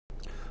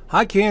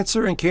Hi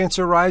Cancer and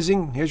Cancer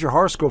Rising. Here's your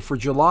horoscope for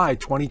July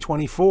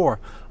 2024.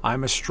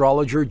 I'm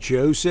Astrologer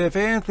Joseph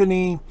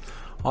Anthony.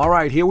 All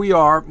right, here we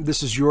are.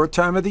 This is your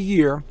time of the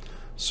year.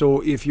 So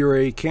if you're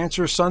a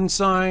Cancer sun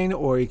sign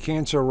or a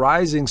Cancer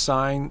rising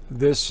sign,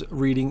 this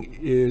reading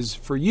is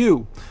for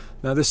you.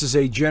 Now this is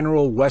a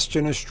general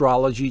Western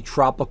astrology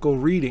tropical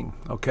reading,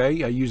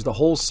 okay? I use the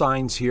whole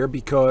signs here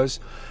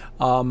because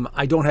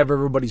I don't have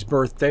everybody's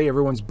birthday.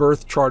 Everyone's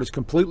birth chart is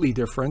completely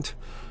different.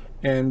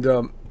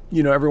 And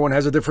you know, everyone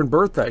has a different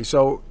birthday.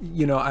 So,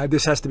 you know,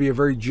 this has to be a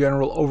very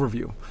general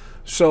overview.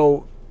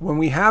 So when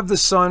we have the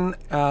sun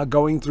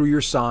going through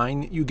your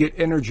sign, you get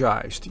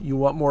energized. You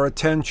want more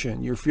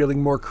attention. You're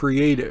feeling more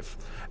creative.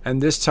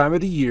 And this time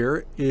of the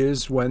year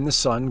is when the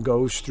sun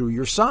goes through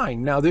your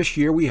sign. Now, this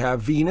year we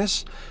have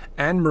Venus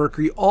and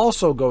Mercury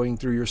also going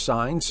through your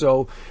sign.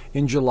 So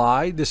in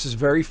July, this is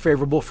very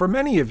favorable for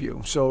many of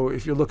you. So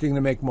if you're looking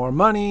to make more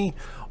money,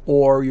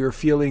 or you're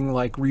feeling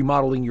like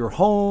remodeling your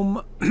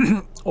home,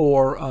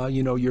 or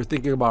you know, you're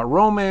thinking about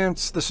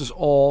romance, this is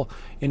all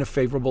in a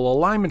favorable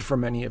alignment for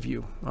many of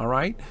you. All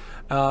right,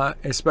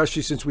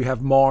 especially since we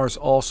have Mars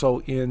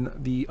also in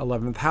the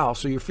 11th house,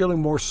 so you're feeling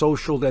more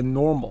social than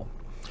normal.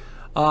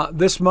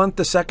 This month,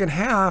 the second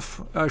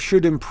half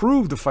should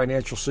improve the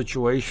financial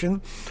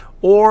situation,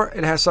 or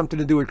it has something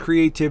to do with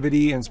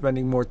creativity and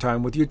spending more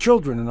time with your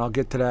children, and I'll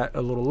get to that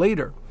a little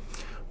later.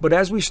 But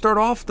as we start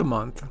off the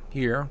month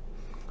here,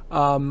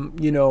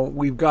 you know,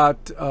 we've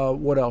got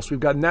what else? We've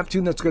got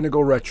Neptune that's going to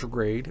go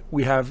retrograde.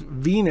 We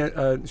have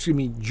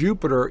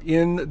Jupiter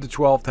in the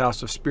 12th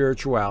house of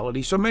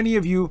spirituality. So many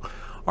of you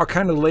are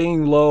kind of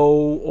laying low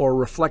or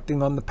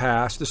reflecting on the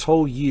past. This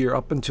whole year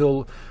up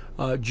until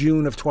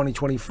June of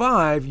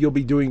 2025, you'll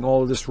be doing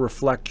all of this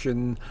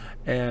reflection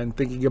and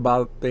thinking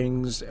about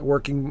things,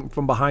 working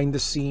from behind the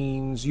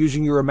scenes,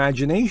 using your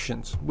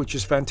imaginations, which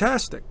is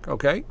fantastic,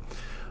 okay?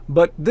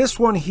 But this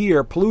one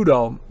here,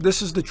 Pluto,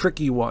 this is the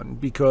tricky one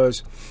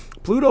because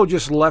Pluto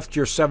just left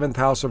your 7th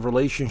house of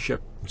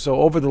relationship.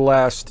 So over the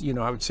last, you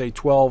know, I would say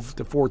 12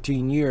 to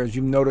 14 years,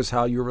 you've noticed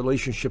how your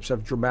relationships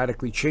have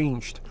dramatically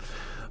changed.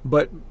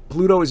 But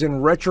Pluto is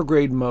in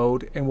retrograde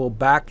mode and will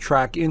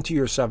backtrack into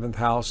your 7th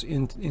house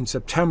in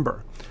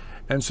September.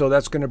 And so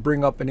that's going to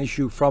bring up an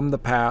issue from the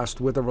past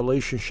with a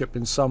relationship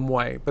in some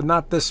way. But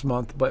not this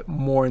month, but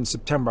more in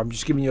September. I'm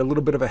just giving you a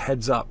little bit of a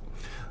heads up.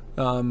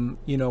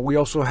 You know, we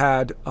also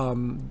had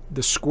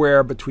the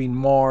square between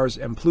Mars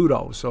and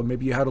Pluto, so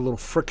maybe you had a little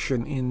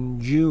friction in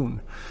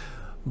June.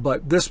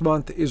 But this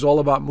month is all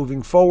about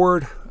moving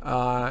forward,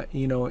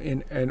 you know,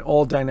 in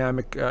all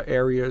dynamic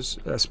areas,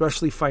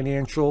 especially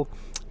financial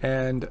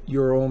and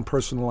your own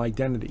personal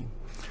identity.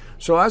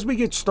 So as we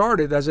get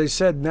started, as I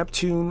said,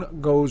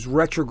 Neptune goes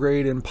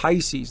retrograde in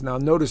Pisces. Now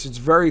notice it's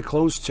very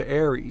close to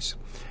Aries,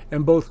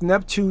 and both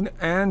Neptune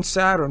and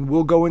Saturn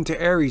will go into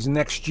Aries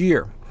next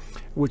year,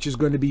 which is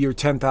going to be your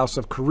 10th house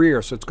of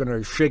career. So it's going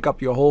to shake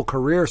up your whole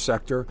career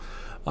sector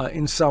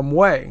in some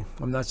way.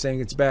 I'm not saying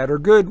it's bad or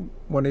good.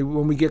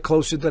 When we get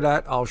closer to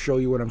that, I'll show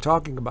you what I'm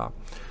talking about.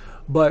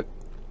 But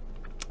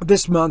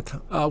this month,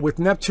 with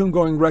Neptune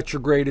going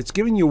retrograde, it's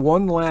giving you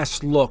one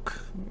last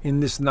look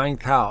in this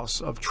 9th house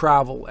of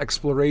travel,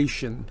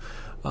 exploration,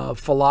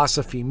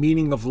 philosophy,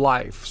 meaning of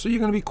life. So you're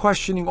going to be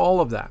questioning all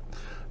of that.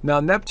 Now,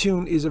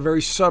 Neptune is a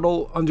very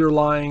subtle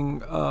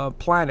underlying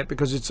planet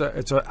because it's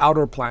an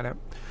outer planet.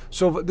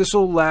 So this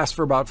will last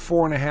for about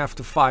 4.5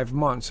 to 5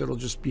 months. It'll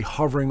just be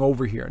hovering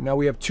over here. Now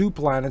we have 2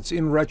 planets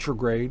in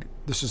retrograde.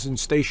 This is in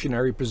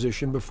stationary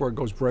position before it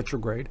goes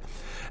retrograde.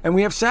 And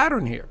we have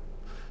Saturn here.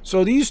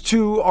 So these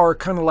two are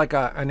kind of like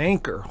an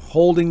anchor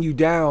holding you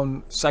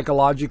down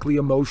psychologically,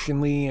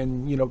 emotionally,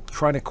 and, you know,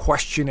 trying to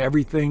question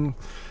everything.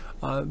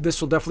 This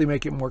will definitely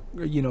make it more,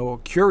 you know,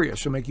 curious.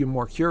 It'll make you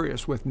more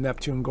curious with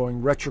Neptune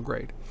going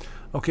retrograde.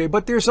 Okay,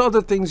 but there's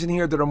other things in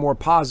here that are more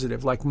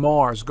positive, like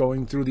Mars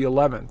going through the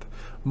 11th.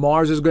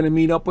 Mars is going to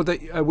meet up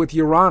with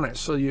Uranus,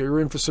 so you're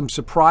in for some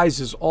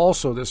surprises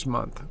also this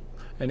month.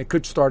 And it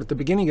could start at the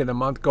beginning of the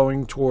month,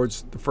 going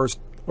towards the 1st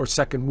or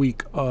 2nd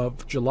week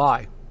of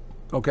July.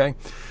 Okay,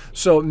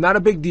 so not a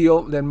big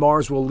deal. Then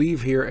Mars will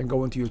leave here and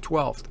go into your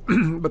 12th.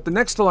 But the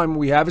next alignment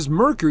we have is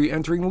Mercury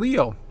entering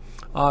Leo.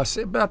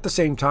 About the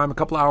same time, a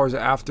couple hours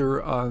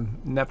after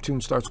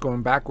Neptune starts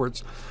going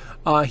backwards.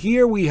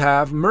 Here we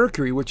have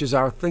Mercury, which is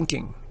our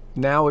thinking.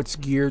 Now it's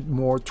geared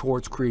more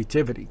towards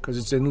creativity because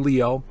it's in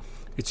Leo.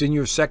 It's in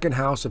your 2nd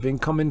house of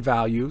income and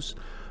values,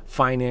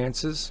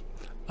 finances,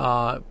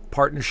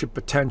 partnership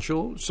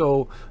potential.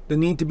 So the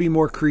need to be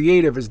more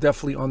creative is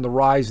definitely on the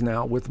rise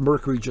now with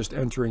Mercury just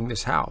entering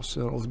this house.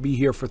 It'll be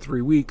here for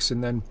 3 weeks,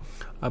 and then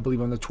I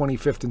believe on the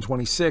 25th and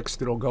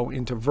 26th it'll go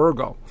into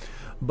Virgo.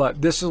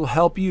 But this will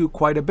help you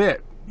quite a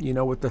bit, you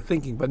know, with the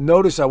thinking. But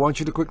notice, I want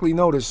you to quickly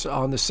notice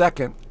on the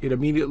 2nd, it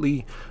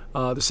immediately,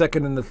 the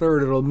 2nd and the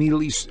 3rd, it'll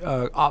immediately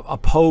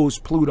oppose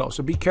Pluto.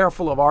 So be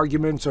careful of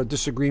arguments or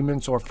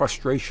disagreements or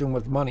frustration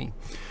with money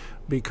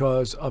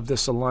because of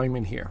this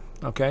alignment here.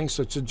 Okay,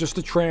 so it's just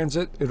a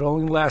transit. It'll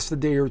only last a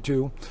day or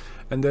two,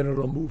 and then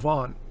it'll move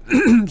on.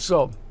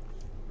 So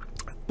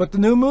But the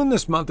new moon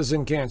this month is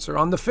in Cancer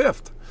on the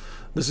 5th.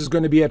 This is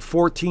going to be at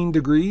 14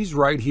 degrees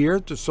right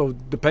here. So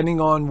depending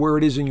on where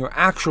it is in your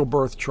actual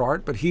birth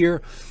chart, but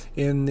here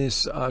in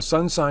this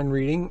sun sign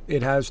reading,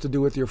 it has to do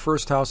with your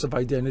first house of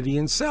identity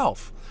and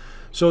self.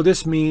 So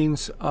this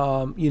means,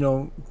 kind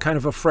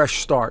of a fresh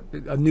start,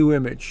 a new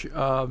image,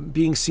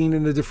 being seen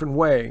in a different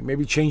way,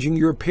 maybe changing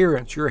your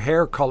appearance, your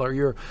hair color,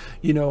 your,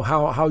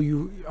 how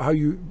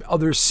you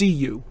others see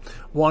you,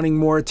 wanting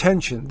more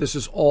attention. This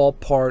is all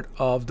part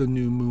of the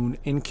new moon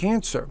in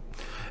Cancer.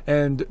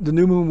 And the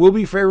new moon will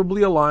be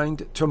favorably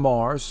aligned to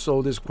Mars,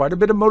 so there's quite a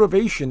bit of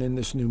motivation in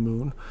this new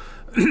moon.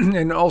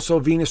 And also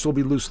Venus will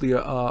be loosely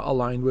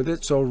aligned with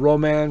it. So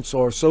romance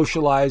or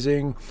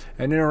socializing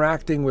and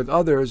interacting with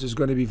others is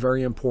going to be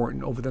very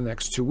important over the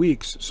next 2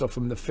 weeks. So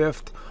from the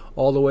 5th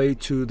all the way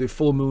to the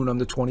full moon on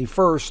the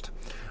 21st,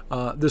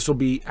 this will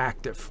be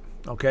active.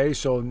 Okay,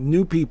 so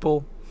new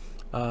people,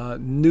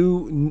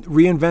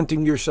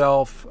 reinventing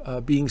yourself,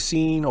 being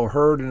seen or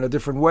heard in a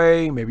different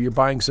way. Maybe you're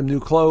buying some new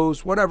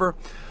clothes, whatever.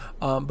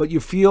 But you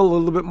feel a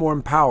little bit more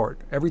empowered.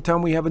 Every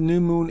time we have a new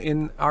moon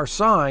in our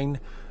sign,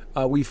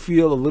 we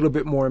feel a little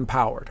bit more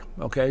empowered.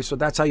 Okay, so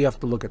that's how you have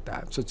to look at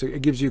that. So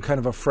it gives you kind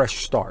of a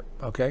fresh start.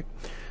 Okay,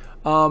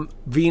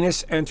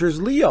 Venus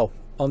enters Leo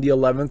on the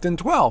 11th and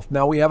 12th.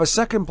 Now we have a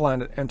second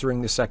planet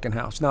entering the second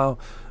house. Now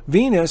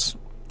Venus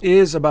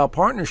is about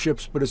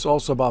partnerships, but it's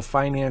also about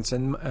finance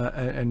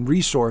and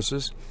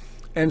resources.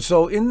 And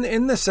so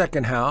in the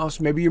second house,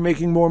 maybe you're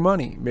making more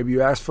money. Maybe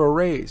you ask for a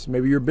raise.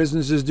 Maybe your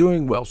business is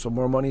doing well, so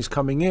more money is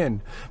coming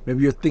in.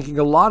 Maybe you're thinking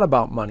a lot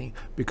about money,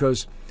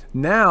 because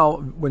now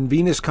when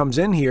Venus comes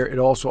in here, it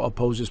also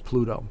opposes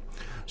Pluto.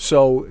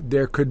 So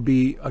there could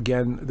be,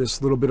 again,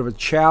 this little bit of a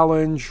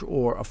challenge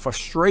or a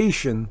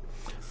frustration.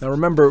 Now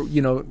remember,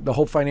 the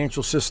whole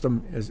financial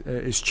system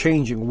is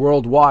changing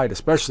worldwide,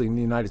 especially in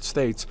the United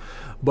States.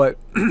 But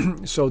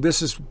so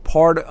this is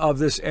part of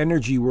this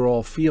energy we're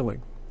all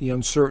feeling. The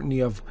uncertainty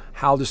of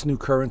how this new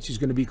currency is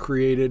going to be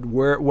created,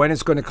 when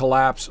it's going to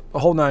collapse, the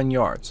whole 9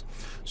 yards.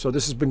 So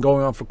this has been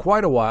going on for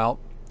quite a while,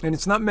 and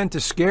it's not meant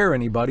to scare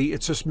anybody.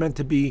 It's just meant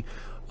to be,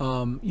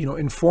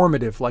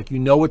 informative. Like,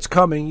 it's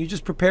coming. You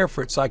just prepare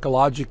for it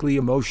psychologically,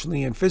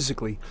 emotionally, and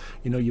physically.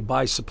 You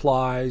buy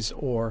supplies,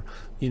 or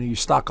you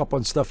stock up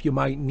on stuff you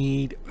might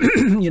need.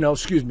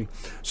 Excuse me.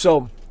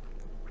 So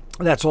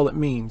that's all it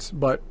means.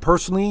 But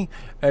personally,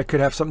 it could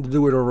have something to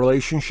do with a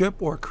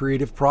relationship or a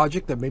creative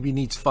project that maybe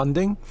needs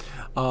funding.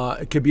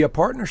 It could be a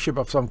partnership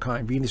of some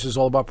kind. Venus is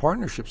all about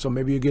partnerships. So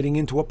maybe you're getting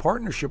into a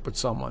partnership with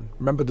someone.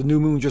 Remember, the new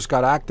moon just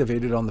got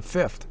activated on the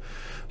 5th.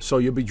 So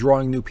you'll be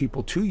drawing new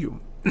people to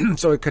you.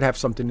 So it could have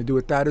something to do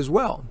with that as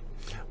well.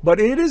 But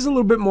it is a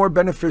little bit more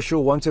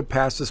beneficial once it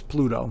passes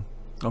Pluto.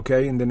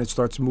 Okay, and then it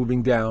starts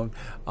moving down.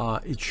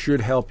 It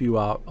should help you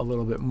out a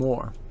little bit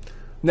more.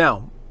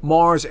 Now,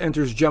 Mars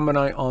enters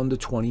Gemini on the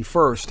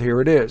 21st.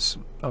 Here it is.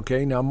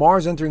 Okay, now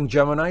Mars entering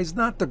Gemini is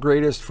not the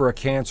greatest for a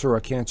Cancer or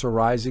a Cancer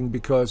rising,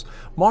 because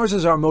Mars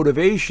is our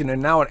motivation,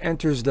 and now it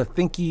enters the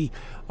thinky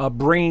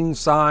brain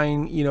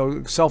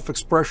sign,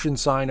 self-expression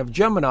sign of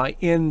Gemini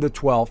in the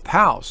 12th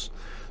house.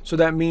 So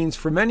that means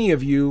for many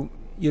of you,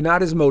 you're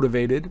not as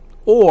motivated,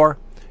 or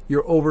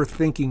you're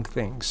overthinking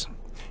things,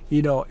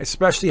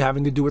 especially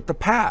having to do with the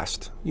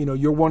past.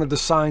 You're one of the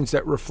signs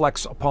that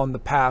reflects upon the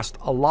past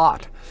a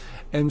lot.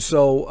 And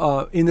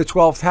so in the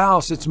 12th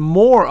house, it's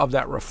more of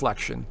that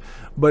reflection.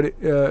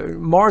 But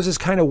Mars is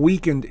kind of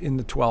weakened in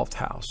the 12th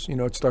house.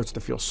 It starts to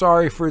feel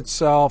sorry for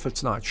itself.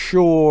 It's not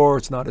sure.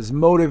 It's not as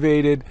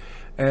motivated.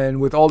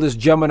 And with all this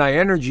Gemini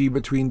energy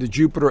between the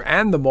Jupiter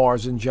and the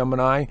Mars in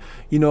Gemini,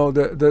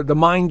 the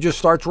mind just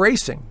starts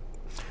racing.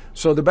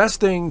 So the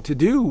best thing to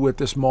do with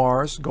this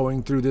Mars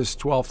going through this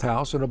 12th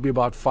house, it'll be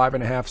about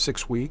 5.5,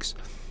 6 weeks,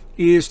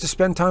 is to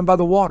spend time by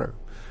the water.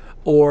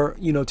 Or,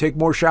 take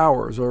more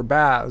showers or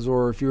baths,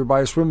 or if you're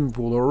by a swimming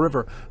pool or a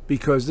river,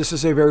 because this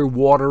is a very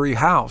watery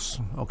house.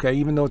 Okay,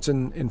 even though it's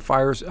in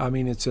fires,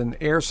 it's in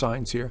air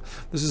signs here.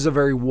 This is a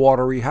very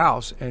watery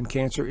house, and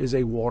Cancer is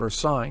a water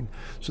sign.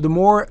 So the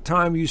more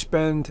time you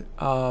spend,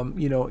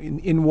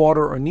 in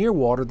water or near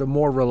water, the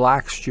more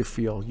relaxed you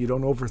feel. You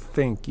don't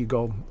overthink. You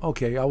go,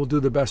 okay, I will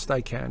do the best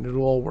I can.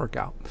 It'll all work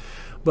out.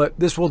 But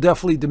this will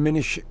definitely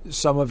diminish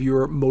some of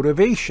your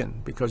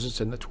motivation because it's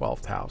in the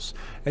 12th house.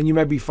 And you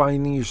might be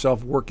finding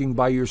yourself working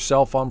by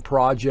yourself on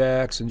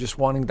projects and just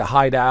wanting to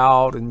hide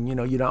out, and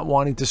you're not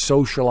wanting to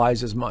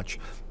socialize as much.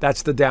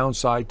 That's the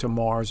downside to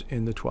Mars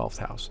in the 12th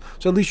house.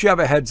 So at least you have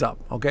a heads up,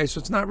 okay? So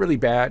it's not really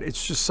bad.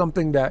 It's just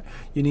something that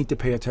you need to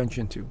pay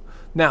attention to.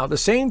 Now, the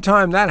same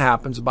time that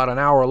happens, about an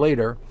hour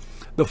later,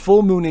 the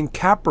full moon in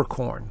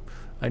Capricorn.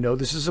 I know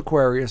this is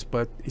Aquarius,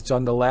 but it's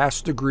on the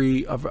last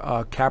degree of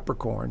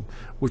Capricorn,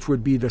 which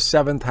would be the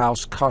 7th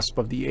house cusp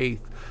of the 8th.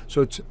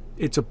 So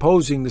it's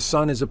opposing, the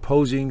sun is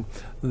opposing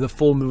the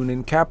full moon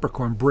in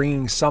Capricorn,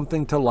 bringing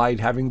something to light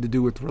having to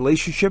do with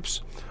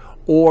relationships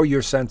or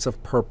your sense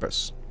of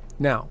purpose.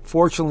 Now,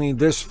 fortunately,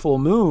 this full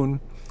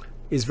moon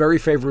is very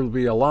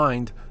favorably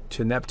aligned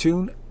to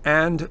Neptune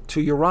and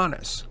to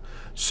Uranus.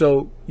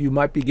 So you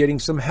might be getting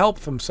some help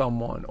from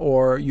someone,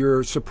 or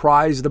you're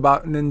surprised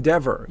about an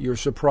endeavor. You're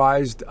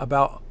surprised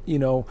about,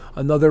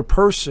 another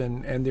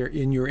person and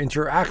in your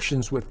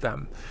interactions with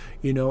them.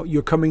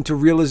 You're coming to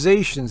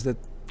realizations that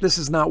this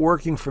is not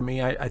working for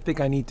me. I think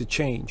I need to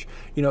change.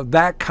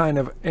 That kind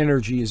of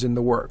energy is in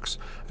the works.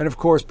 And of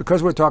course,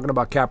 because we're talking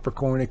about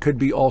Capricorn, it could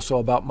be also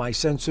about my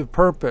sense of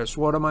purpose.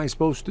 What am I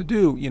supposed to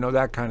do?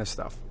 That kind of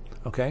stuff.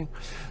 Okay?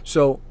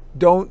 So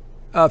don't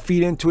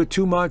feed into it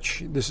too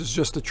much. This is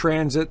just a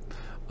transit.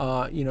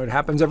 It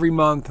happens every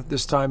month.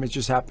 This time it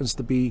just happens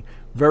to be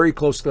very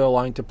closely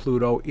aligned to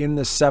Pluto in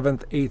the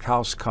 7th, 8th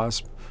house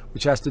cusp,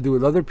 which has to do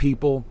with other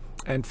people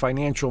and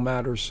financial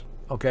matters.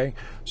 Okay,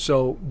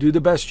 so do the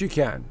best you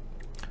can.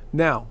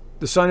 Now,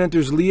 the sun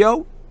enters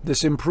Leo. This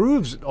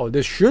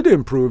should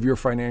improve your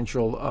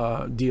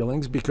financial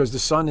dealings, because the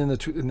sun in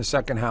the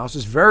second house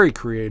is very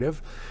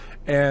creative,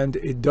 and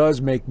it does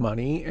make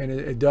money, and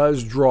it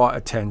does draw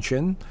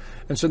attention.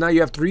 And so now you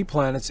have 3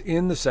 planets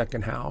in the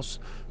second house.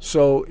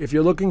 So if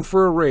you're looking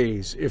for a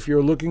raise, if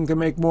you're looking to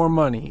make more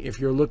money, if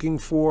you're looking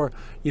for,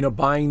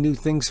 buying new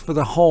things for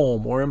the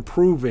home or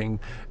improving,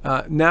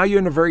 now you're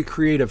in a very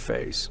creative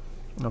phase.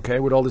 Okay,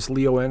 with all this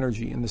Leo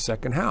energy in the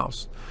second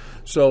house.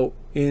 So,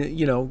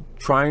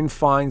 try and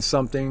find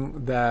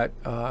something that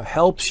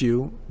helps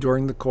you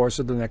during the course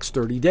of the next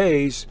 30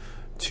 days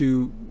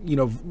to,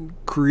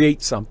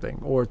 create something,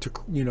 or to,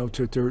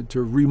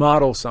 to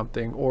remodel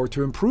something, or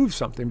to improve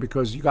something,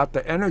 because you got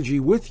the energy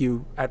with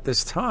you at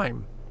this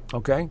time.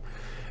 Okay.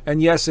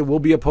 And yes, it will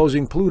be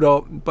opposing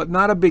Pluto, but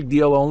not a big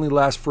deal. It'll only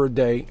last for a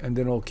day, and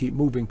then it'll keep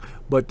moving.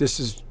 But this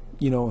is,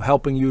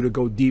 helping you to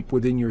go deep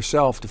within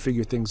yourself to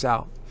figure things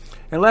out.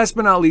 And last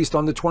but not least,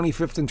 on the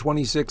 25th and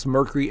 26th,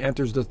 Mercury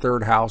enters the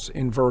 3rd house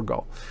in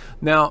Virgo.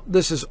 Now,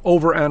 this is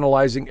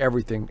overanalyzing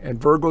everything, and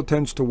Virgo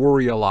tends to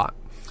worry a lot.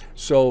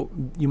 So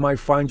you might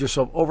find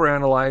yourself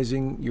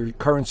overanalyzing your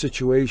current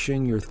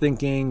situation. You're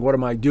thinking, what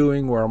am I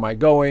doing? Where am I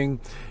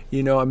going?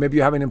 And maybe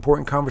you're having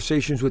important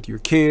conversations with your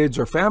kids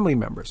or family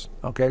members.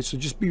 Okay, so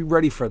just be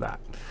ready for that.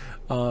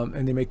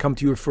 And they may come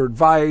to you for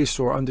advice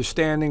or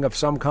understanding of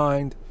some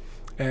kind,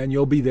 and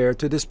you'll be there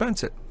to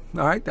dispense it.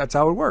 All right, that's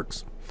how it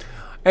works.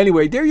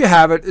 Anyway, there you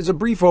have it. It's a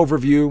brief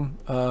overview,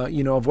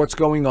 of what's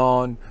going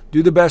on.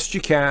 Do the best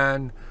you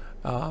can,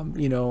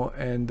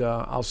 and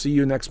I'll see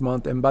you next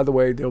month. And by the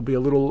way, there'll be a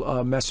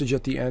little message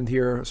at the end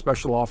here, a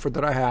special offer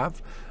that I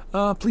have.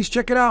 Please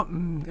check it out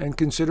and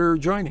consider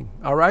joining.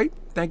 All right.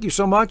 Thank you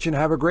so much, and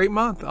have a great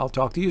month. I'll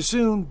talk to you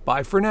soon.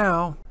 Bye for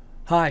now.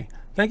 Hi.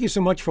 Thank you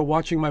so much for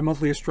watching my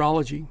monthly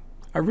astrology.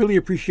 I really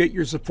appreciate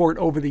your support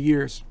over the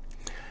years.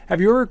 Have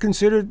you ever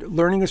considered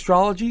learning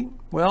astrology?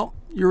 Well,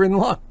 you're in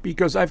luck,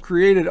 because I've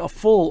created a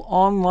full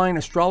online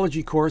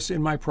astrology course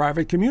in my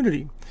private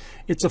community.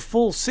 It's a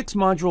full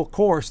 6-module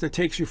course that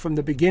takes you from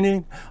the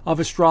beginning of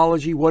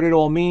astrology, what it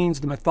all means,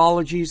 the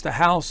mythologies, the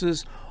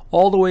houses,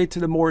 all the way to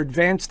the more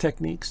advanced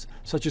techniques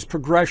such as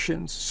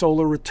progressions,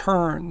 solar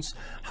returns,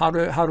 how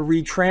to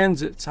read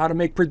transits, how to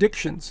make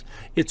predictions.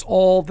 It's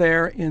all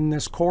there in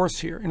this course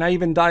here. And I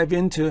even dive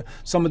into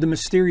some of the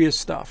mysterious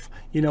stuff,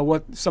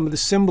 what some of the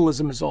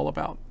symbolism is all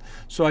about.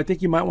 So I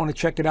think you might want to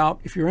check it out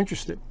if you're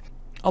interested.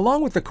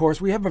 Along with the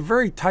course, we have a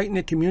very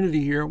tight-knit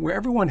community here where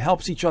everyone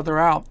helps each other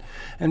out.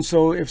 And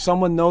so if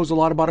someone knows a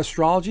lot about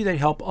astrology, they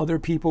help other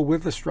people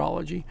with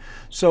astrology.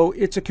 So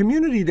it's a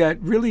community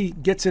that really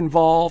gets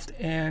involved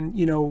and,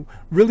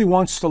 really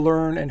wants to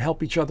learn and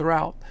help each other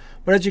out.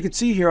 But as you can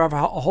see here, I have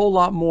a whole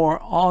lot more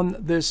on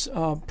this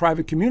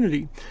private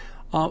community.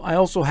 I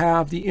also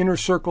have the Inner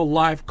Circle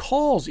live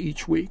calls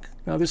each week.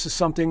 Now, this is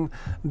something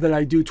that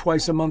I do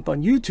twice a month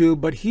on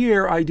YouTube, but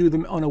here I do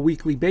them on a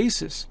weekly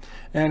basis.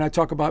 And I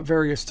talk about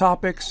various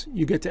topics.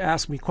 You get to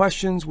ask me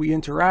questions, we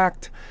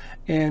interact,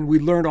 and we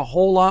learn a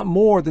whole lot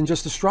more than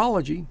just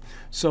astrology.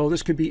 So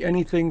this could be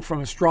anything from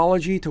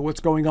astrology to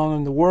what's going on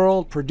in the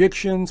world,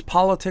 predictions,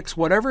 politics,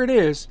 whatever it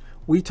is.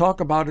 We talk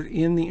about it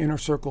in the Inner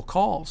Circle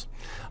calls.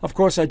 Of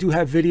course, I do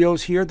have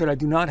videos here that I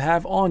do not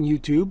have on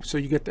YouTube, so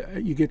you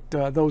get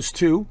those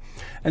too.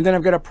 And then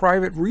I've got a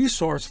private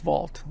resource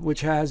vault,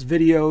 which has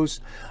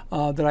videos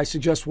that I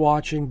suggest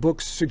watching,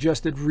 books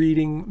suggested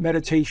reading,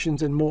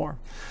 meditations, and more.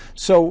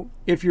 So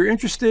if you're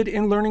interested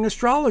in learning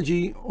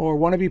astrology or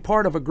want to be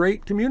part of a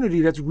great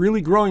community that's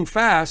really growing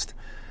fast,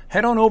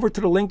 head on over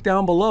to the link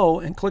down below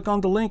and click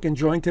on the link and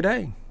join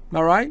today.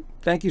 All right?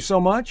 Thank you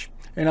so much,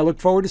 and I look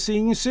forward to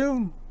seeing you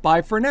soon.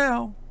 Bye for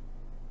now.